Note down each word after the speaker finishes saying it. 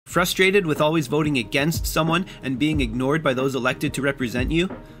Frustrated with always voting against someone and being ignored by those elected to represent you?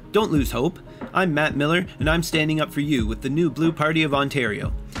 Don't lose hope. I'm Matt Millar, and I'm standing up for you with the New Blue Party of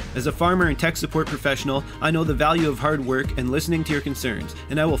Ontario. As a farmer and tech support professional, I know the value of hard work and listening to your concerns,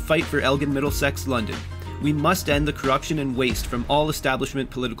 and I will fight for Elgin-Middlesex-London. We must end the corruption and waste from all establishment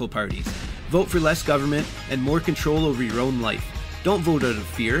political parties. Vote for less government and more control over your own life. Don't vote out of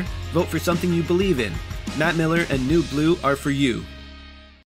fear. Vote for something you believe in. Matt Millar and New Blue are for you.